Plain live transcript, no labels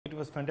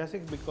was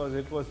fantastic because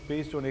it was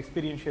based on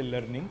experiential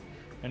learning,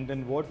 and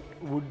then what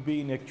would be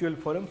in actual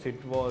forums,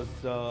 it was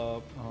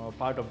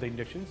part of the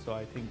induction. So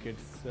I think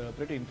it's a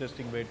pretty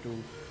interesting way to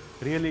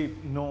really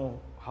know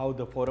how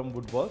the forum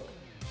would work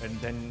and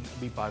then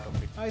be part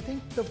of it. I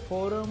think the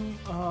forum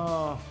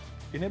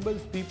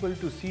enables people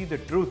to see the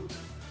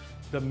truth,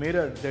 the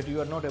mirror that you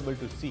are not able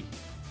to see.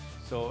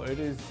 So it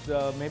is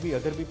maybe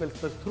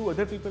through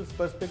other people's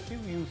perspective,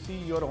 you see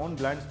your own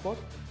blind spot.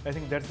 I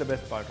think that's the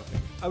best part of it.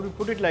 I would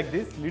put it like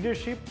this: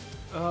 leadership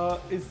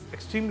is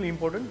extremely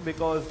important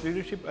because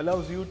leadership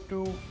allows you to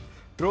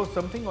draw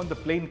something on the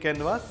plain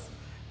canvas,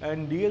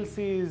 and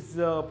DLC is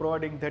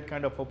providing that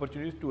kind of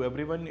opportunities to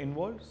everyone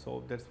involved. So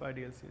that's why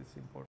DLC is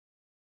important.